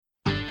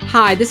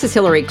Hi, this is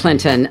Hillary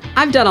Clinton.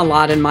 I've done a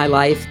lot in my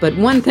life, but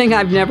one thing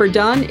I've never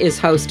done is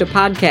host a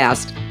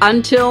podcast.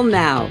 Until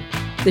now.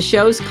 The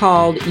show's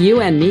called You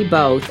and Me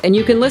Both, and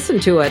you can listen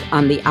to it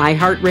on the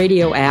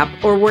iHeartRadio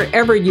app or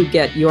wherever you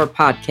get your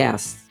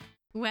podcasts.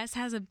 Wes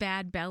has a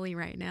bad belly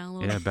right now.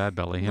 Yeah, bad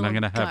belly. And I'm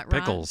going to have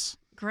pickles.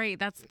 Great.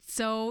 That's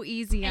so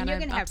easy. And you're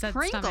going to have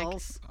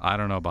Pringles. Stomach. I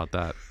don't know about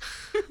that.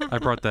 I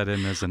brought that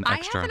in as an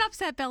extra. I have an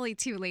upset belly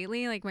too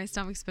lately. Like my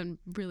stomach's been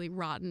really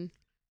rotten.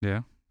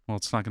 Yeah. Well,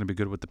 it's not going to be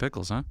good with the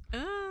pickles, huh?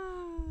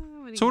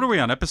 What So what are we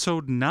on?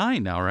 Episode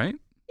 9 now, right?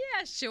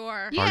 Yeah,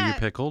 sure. Yeah, Are You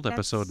Pickled?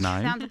 Episode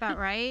 9? Sounds about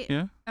right.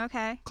 Yeah.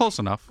 Okay. Close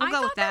enough. We'll I go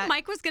thought with that.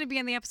 Mike was going to be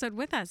on the episode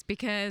with us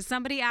because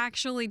somebody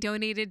actually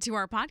donated to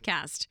our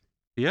podcast.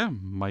 Yeah.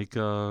 Mike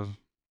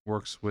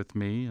works with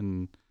me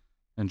in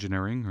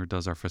engineering or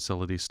does our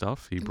facility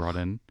stuff. He brought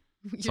in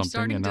You're something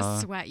starting and to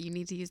sweat. You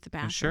need to use the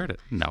bathroom. I shared it.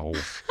 No.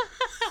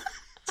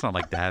 It's not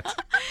like that.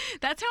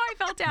 That's how I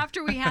felt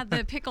after we had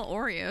the pickle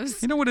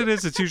Oreos. You know what it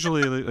is? It's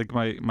usually like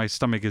my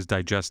stomach is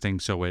digesting,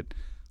 so it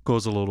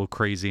goes a little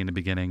crazy in the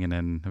beginning and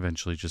then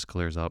eventually just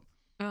clears up.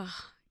 Ugh,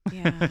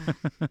 yeah.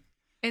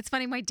 It's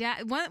funny. My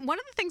dad. One of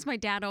the things my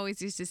dad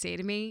always used to say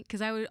to me,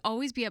 because I would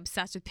always be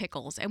obsessed with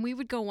pickles, and we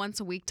would go once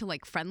a week to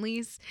like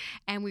Friendly's,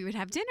 and we would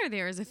have dinner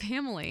there as a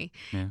family.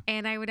 Yeah.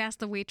 And I would ask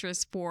the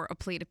waitress for a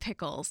plate of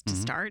pickles to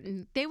start,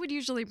 and they would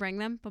usually bring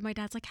them. But my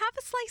dad's like, "Have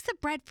a slice of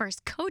bread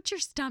first. Coat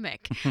your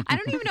stomach." I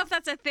don't even know if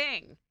that's a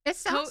thing. It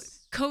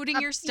sounds Coating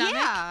your stomach.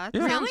 Yeah, it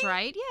Yeah. sounds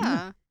right.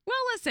 Yeah. Well,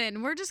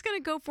 listen, we're just going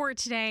to go for it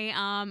today,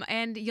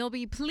 and you'll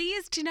be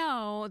pleased to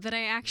know that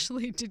I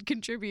actually did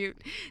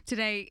contribute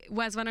today.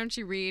 Wes, why don't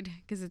you read,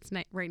 because it's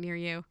right near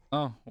you.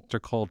 Oh, they're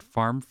called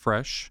Farm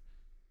Fresh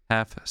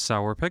Half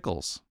Sour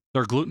Pickles.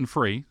 They're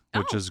gluten-free,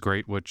 which is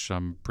great, which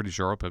I'm pretty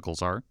sure our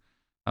pickles are.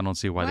 I don't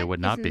see why they would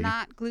not What be. is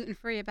not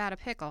gluten-free about a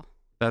pickle?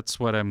 That's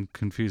what I'm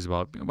confused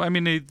about. I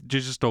mean, they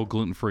just throw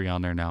gluten-free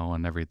on there now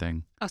and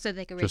everything. Oh, so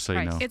they can raise Just so you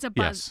price. know. It's a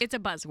buzz. Yes. It's a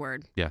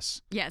buzzword.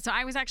 Yes. Yeah, so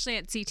I was actually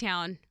at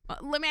Seatown.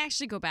 Let me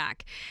actually go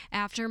back.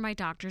 After my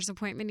doctor's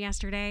appointment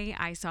yesterday,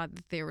 I saw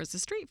that there was a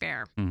street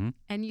fair. Mm-hmm.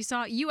 And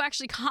you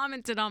actually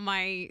commented on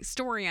my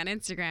story on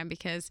Instagram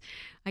because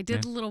I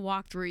did the little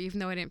walkthrough, even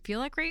though I didn't feel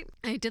like great.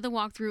 I did the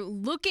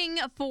walkthrough looking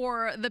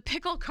for the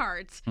pickle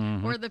cart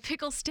or the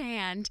pickle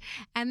stand,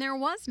 and there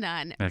was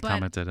none. I But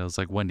commented. I was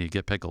like, when do you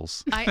get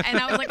pickles? I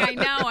was like, I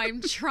know,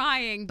 I'm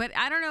trying, but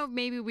I don't know.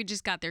 Maybe we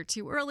just got there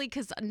too early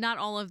because not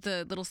all of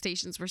the little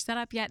stations were set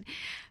up yet.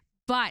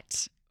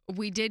 But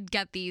we did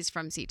get these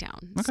from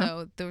Seatown. Okay.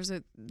 So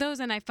those,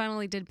 and I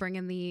finally did bring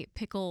in the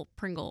pickle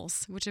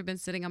Pringles, which have been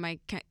sitting on my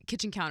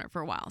kitchen counter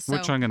for a while. So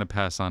Which I'm going to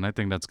pass on. I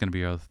think that's going to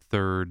be our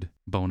third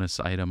bonus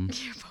item,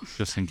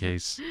 just in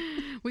case.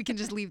 we can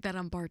just leave that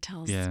on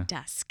Bartel's Yeah.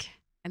 desk.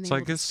 And So I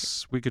we'll just-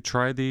 guess we could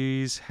try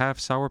these half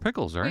sour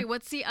pickles, right? Wait,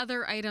 what's the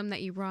other item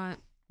that you brought?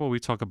 Well, we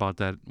talk about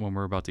that when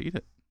we're about to eat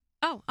it.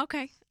 Oh,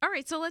 okay. All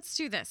right, so let's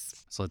do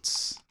this. So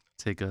let's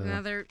take a. Now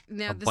a they're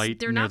bite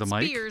they're near not the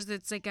mic? spears.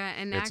 It's like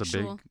an it's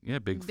actual. a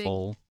big, big-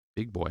 full,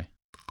 big boy.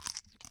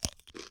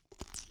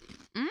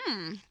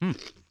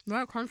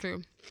 Very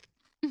crunchy.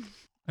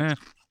 Eh.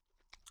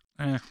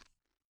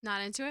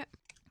 Not into it,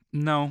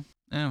 No.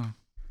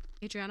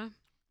 Adriana.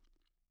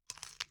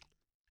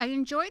 I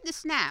enjoyed the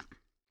snap.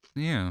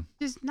 Yeah.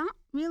 There's not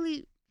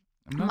really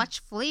I'm not, much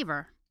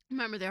flavor.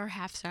 Remember, they were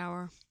half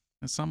sour.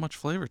 It's not much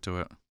flavor to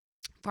it.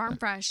 Farm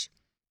Fresh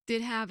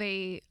did have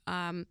a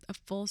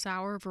full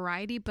sour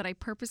variety, but I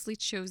purposely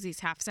chose these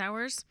half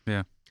sours.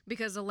 Yeah.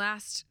 Because the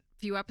last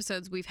few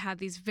episodes we've had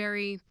these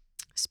very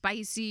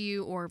spicy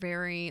or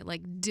very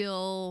like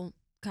dill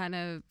kind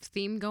of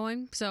theme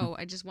going. So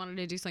I just wanted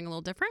to do something a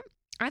little different.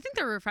 I think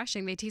they're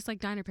refreshing. They taste like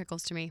diner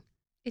pickles to me.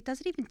 It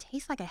doesn't even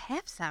taste like a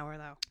half sour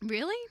though.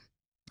 Really?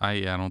 I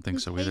don't think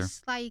It so either.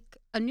 tastes like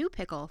a new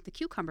pickle, the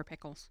cucumber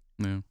pickles.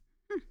 Yeah.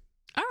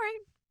 All right.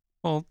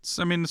 Well,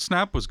 I mean, the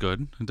snap was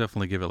good. I'd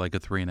definitely give it like a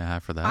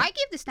 3.5 for that. I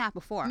give the snap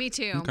a 4. Me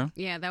too. Okay.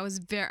 Yeah, that was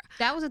very.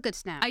 That was a good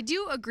snap. I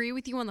do agree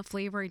with you on the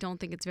flavor. I don't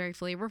think it's very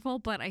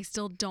flavorful, but I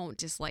still don't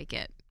dislike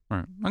it. All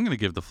right. I'm going to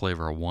give the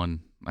flavor a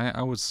 1. I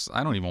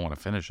don't even want to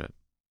finish it.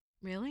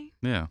 Really?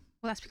 Yeah.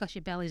 Well, that's because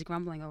your belly's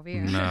grumbling over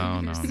here. No, You're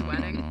no, no, no,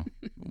 sweating.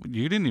 no.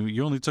 You didn't even,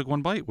 you only took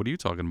one bite. What are you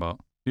talking about?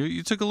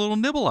 You took a little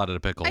nibble out of the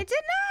pickle. I did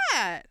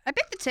not. I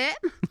bit the tip.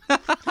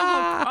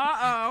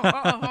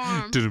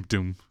 Uh-oh. Doom,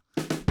 doom.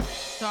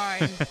 Sorry.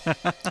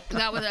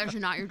 That was actually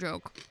not your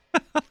joke.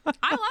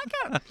 I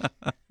like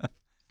it.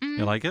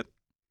 You like it?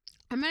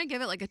 I'm going to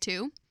give it like a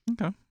 2.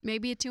 Okay.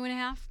 Maybe a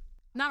 2.5.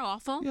 Not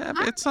awful. Yeah,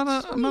 but it's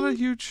not a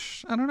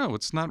huge, I don't know.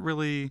 It's not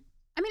really,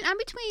 I mean, I'm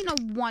between a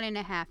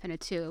 1.5 and a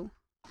 2.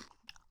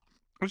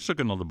 I just took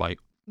another bite.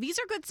 These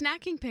are good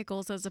snacking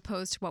pickles as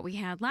opposed to what we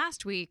had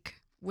last week,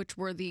 which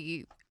were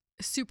the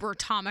super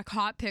atomic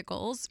hot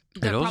pickles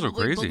that those are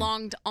probably crazy.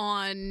 belonged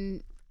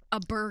on a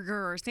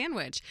burger or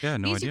sandwich. Yeah,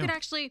 no These idea. you could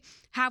actually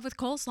have with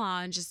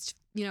coleslaw and just,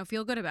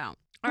 feel good about.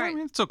 All Well, right. I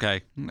mean, it's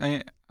okay.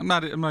 I'm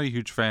not a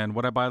huge fan.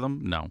 Would I buy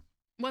them? No.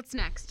 What's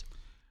next?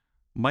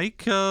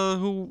 Mike,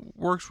 who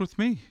works with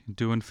me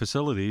doing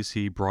facilities,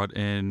 he brought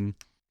in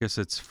Guess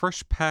it's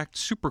fresh packed,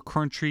 super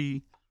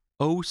crunchy,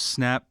 Oh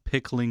Snap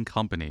Pickling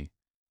Company.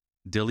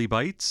 Dilly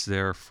Bites,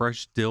 they're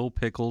fresh dill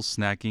pickle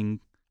snacking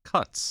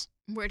cuts.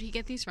 Where'd he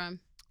get these from?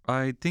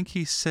 I think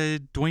he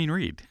said Dwayne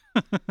Reed.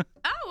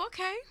 Oh,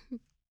 okay.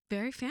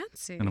 Very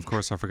fancy. And of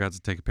course, I forgot to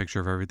take a picture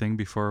of everything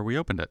before we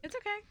opened it. It's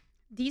okay.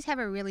 These have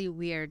a really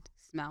weird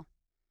smell.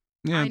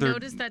 Yeah, I they're-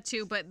 noticed that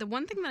too, but the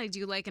one thing that I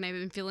do like, and I've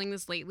been feeling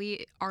this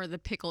lately, are the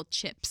pickle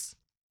chips.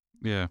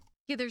 Yeah.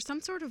 Yeah, there's some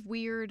sort of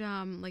weird,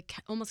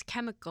 almost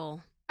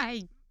chemical. We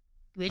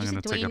I'm just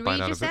gonna take a Dwayne bite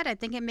Reed out just of it. said. I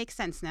think it makes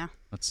sense now.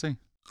 Let's see.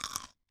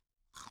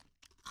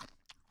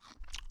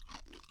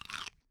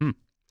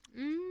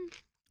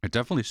 It's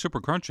definitely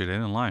super crunchy. They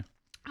didn't lie.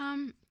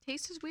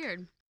 Taste is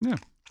weird. Yeah.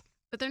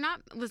 But they're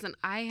not. Listen,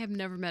 I have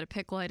never met a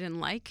pickle I didn't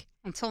like.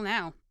 Until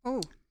now.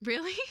 Oh,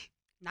 Really?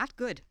 not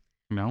good.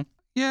 No?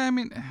 Yeah, I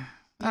mean,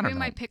 I don't Maybe know.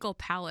 my pickle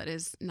palate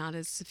is not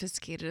as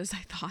sophisticated as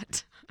I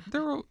thought.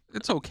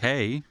 It's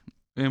okay.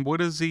 And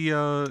what is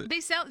the They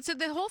sell. So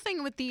the whole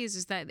thing with these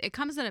is that it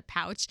comes in a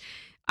pouch.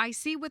 I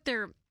see what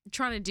they're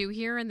trying to do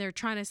here, and they're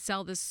trying to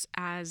sell this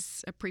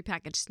as a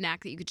prepackaged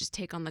snack that you could just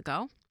take on the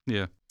go.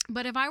 yeah.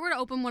 But if I were to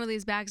open one of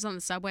these bags on the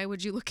subway,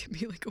 would you look at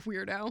me like a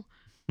weirdo?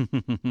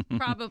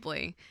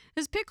 Probably.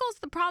 Because pickles,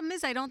 the problem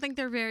is I don't think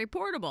they're very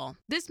portable.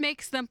 This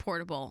makes them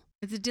portable.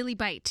 It's a Dilly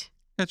Bite.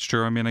 That's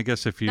true. I mean, I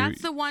guess if you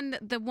That's the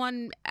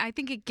one, I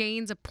think it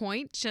gains a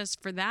point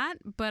just for that,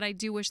 but I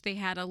do wish they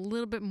had a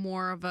little bit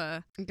more of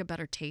a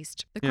better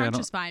taste. The Yeah, I crunch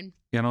don't- is fine.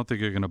 Yeah, I don't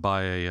think you're going to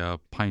buy a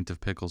pint of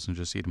pickles and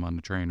just eat them on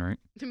the train, right?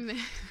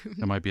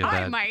 That might be a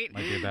bad I might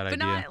be a bad but idea.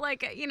 not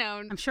like,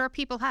 I'm sure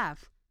people have.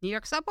 New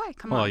York subway.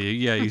 Come Well, on.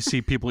 you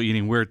see people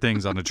eating weird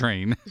things on the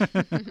train.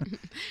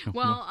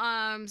 well,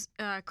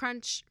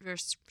 crunch,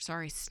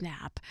 or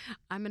snap.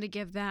 I'm going to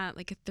give that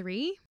like a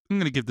 3. I'm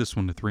going to give this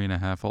one a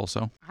 3.5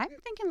 also. I'm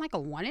thinking like a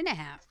 1.5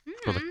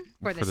 For the, Mm.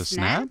 for for the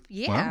snap.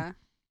 Yeah. Wow.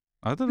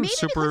 I thought it Maybe was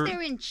super. because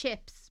they're in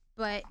chips,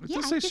 but It yeah,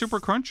 does say super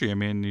crunchy. I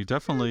mean, you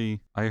definitely.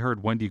 I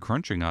heard Wendy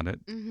crunching on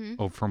it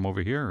Mm-hmm. from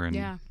over here, and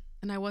Yeah.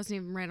 And I wasn't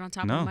even right on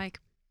top No. of the mic.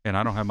 and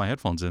I don't have my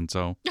headphones in,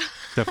 so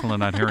definitely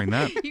not hearing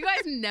that. You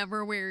guys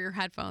never wear your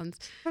headphones.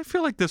 I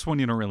feel like this one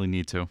you don't really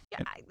need to. Yeah,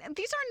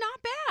 these are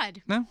not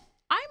bad. No.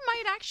 I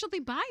might actually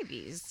buy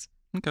these.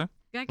 Okay.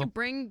 I could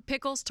bring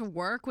pickles to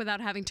work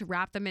without having to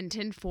wrap them in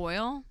tin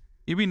foil.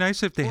 It'd be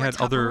nice if they Or had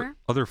Tupperware.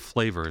 other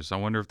flavors. I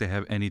wonder if they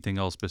have anything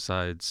else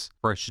besides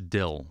fresh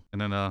dill.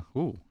 And then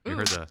you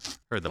heard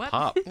the What?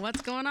 pop.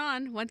 What's going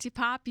on? Once you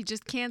pop, you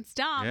just can't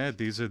stop. Yeah,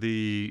 these are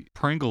the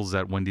Pringles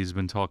that Wendy's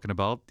been talking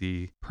about.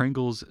 The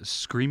Pringles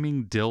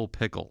Screaming Dill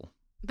Pickle.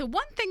 The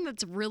one thing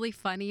that's really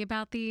funny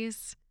about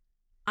these,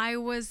 I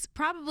was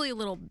probably a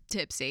little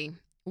tipsy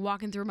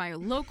walking through my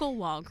local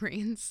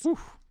Walgreens. Whew.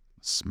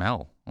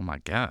 Smell. Oh my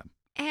God.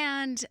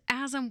 And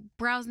as I'm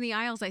browsing the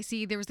aisles, I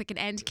see there was like an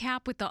end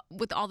cap with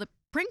all the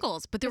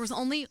Pringles, but there was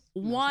only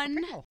one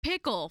pickle.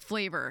 pickle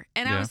flavor.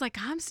 And I Yeah. was like,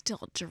 I'm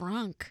still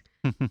drunk.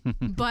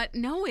 But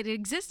no, it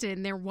existed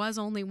and there was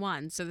only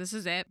one. So this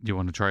is it. You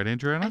want to try it, I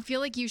Adriana? feel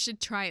like you should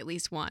try at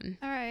least one.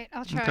 All right,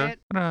 I'll try Okay.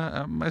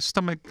 it. My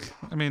stomach,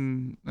 I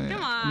mean,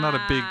 Come I'm not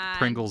a big on.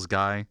 Pringles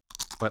guy,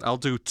 but I'll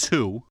do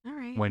 2. All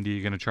right. Wendy,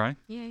 you going to try?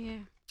 Yeah.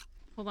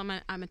 Hold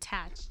on, I'm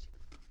attached.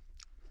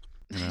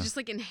 Yeah. I just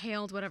like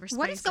inhaled whatever spices.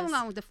 What is going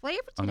on with the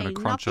flavor I'm today? gonna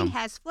crunch Nothing 'em.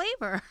 has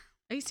flavor.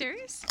 Are you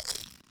serious?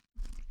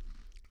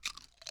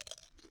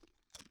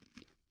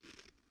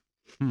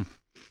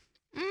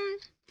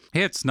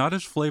 Yeah, it's not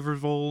as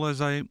flavorful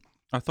as I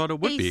thought it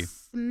would They be.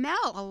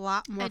 smell a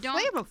lot more I don't-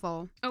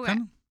 flavorful. Okay.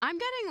 Kinda- I'm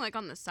getting like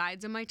on the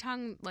sides of my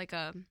tongue like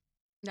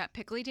that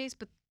pickly taste,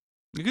 but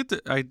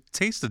I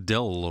taste the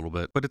dill a little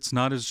bit, but it's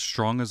not as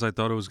strong as I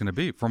thought it was going to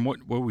be. From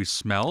what we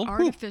smelled,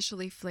 whew,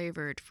 artificially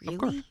flavored. of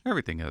course, Really?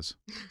 everything is.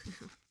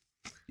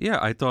 Yeah,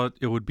 I thought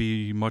it would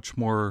be much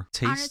more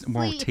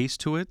more Honestly, taste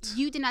to it.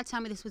 You did not tell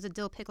me this was a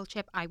dill pickle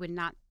chip. I would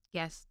not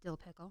guess dill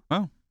pickle.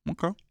 Oh,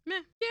 okay.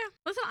 Meh. Yeah.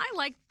 Listen,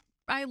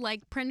 I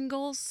like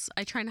Pringles.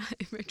 I try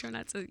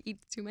not to eat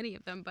too many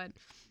of them, but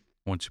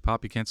Once you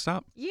pop, you can't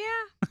stop. yeah.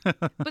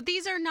 But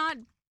these are not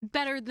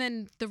better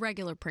than the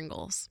regular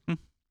Pringles.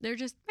 They're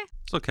just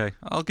It's okay.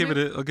 I'll give it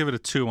a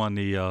 2 on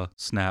the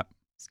snap.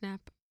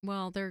 snap.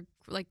 Well, they're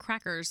like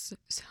crackers,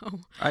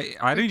 so I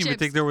didn't even chips.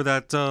 think they were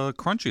that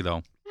crunchy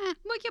though.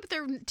 well, yeah, but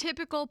they're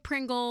typical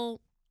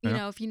Pringle. You Yeah.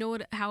 know, if you know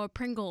how a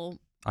Pringle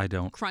I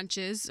don't.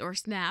 crunches or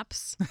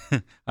snaps.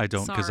 I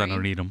don't because I don't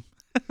Sorry. eat them.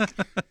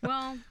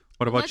 Well,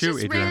 What about let's you,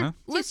 just Adriana?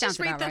 Let's Sounds just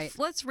rate about right.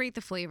 let's rate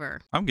the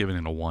flavor. I'm giving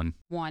it a 1.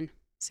 1.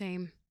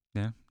 Same.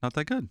 Yeah, not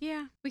that good.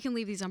 Yeah, we can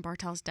leave these on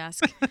Bartel's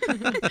desk.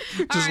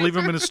 Just leave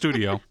them in the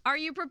studio. Are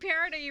you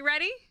prepared? Are you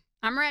ready?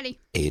 I'm ready.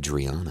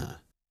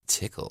 Adriana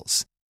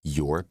tickles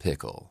your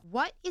pickle.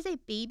 What is a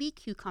baby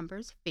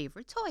cucumber's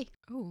favorite toy?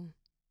 Oh.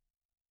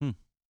 Hmm.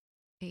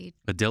 A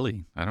A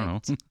dilly. I don't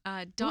know. Ooh,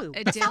 a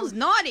that dill, sounds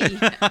naughty.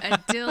 a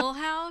dill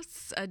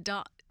house.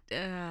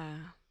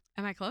 Am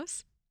I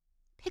close?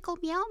 Pickle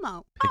me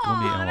Elmo. Pickle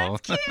me Oh, Elmo.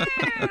 that's cute.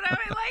 I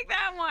like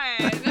that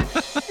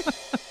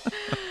one.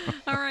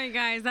 All right. right,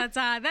 guys. That's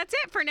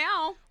it for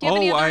now. Do you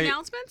have any other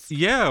announcements?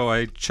 Yeah,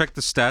 I checked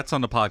the stats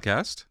on the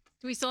podcast.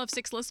 Do we still have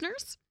 6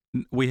 listeners?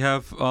 We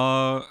have,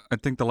 I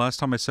think the last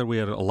time I said we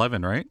had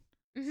 11, right?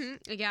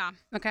 Mm-hmm. Yeah.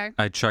 Okay.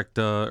 I checked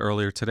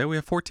earlier today. We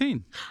have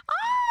 14.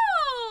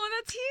 Oh,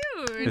 that's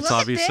huge.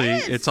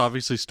 It's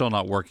obviously still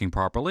not working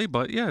properly,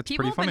 but yeah, it's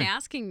People pretty have funny. been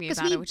asking me Because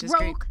about we it, which is great.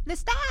 broke the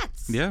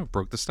stats. Yeah,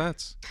 broke the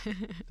stats.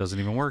 Doesn't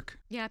even work.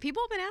 Yeah,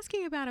 people have been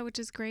asking about it, which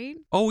is great.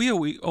 Oh yeah,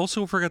 we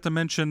also forgot to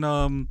mention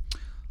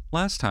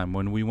last time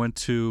when we went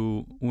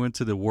to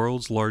the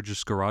world's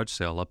largest garage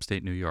sale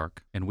upstate New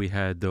York, and we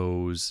had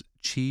those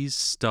cheese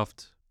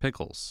stuffed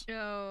pickles.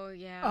 Oh,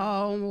 yeah.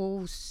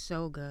 Oh,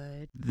 so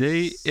good.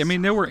 They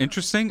were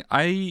interesting.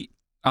 I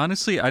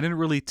didn't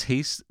really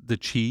taste the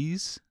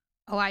cheese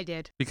Oh, I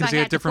did. because So they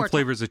I had different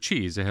flavors of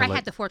cheese. They had I like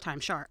had the 4-time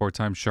sharp.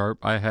 4-time sharp.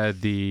 I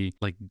had the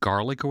like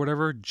garlic or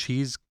whatever,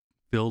 cheese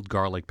filled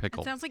garlic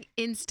pickle. That sounds like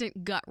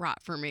instant gut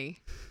rot for me.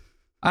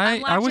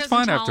 I was lactose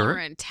fine after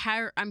it.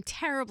 intolerant. I'm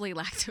terribly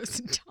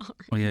lactose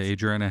intolerant. Oh yeah,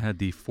 Adriana had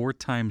the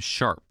 4-time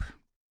sharp.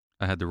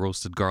 I had the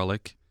roasted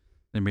garlic.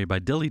 They're made by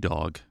Dilly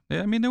Dog.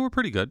 Yeah, I mean, they were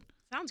pretty good.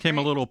 Sounds Came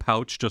great. a little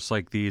pouch just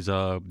like these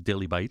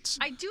Dilly Bites.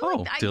 I do Oh,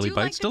 like, I Dilly do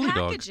Bites, like the Dilly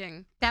Dog.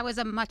 packaging. That was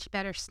a much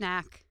better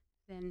snack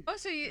than. Oh,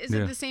 so is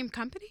Yeah. it the same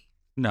company?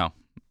 No,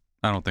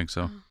 I don't think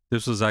so. Oh.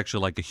 This was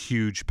actually like a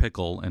huge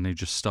pickle, and they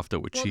just stuffed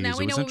it with Well, cheese. now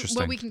we It was know interesting.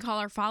 what we can call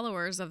our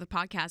followers of the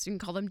podcast. We can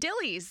call them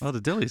Dillies. Oh,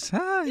 the Dillies.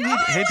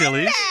 Hey,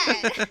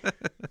 Dillies.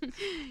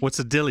 What's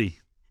a Dilly?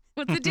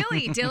 What's the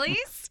Dilly?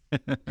 Dillies?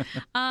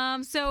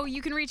 So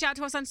you can reach out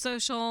to us on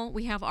social.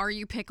 We have Are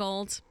You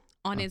Pickled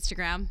on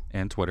Instagram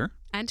And Twitter.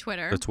 and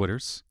Twitter. The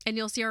Twitters. And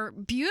you'll see our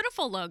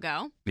beautiful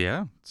logo.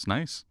 Yeah, it's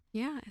nice.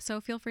 Yeah, so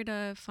feel free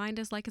to find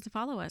us, like us, and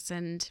follow us.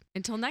 And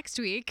until next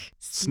week,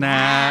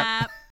 Snap.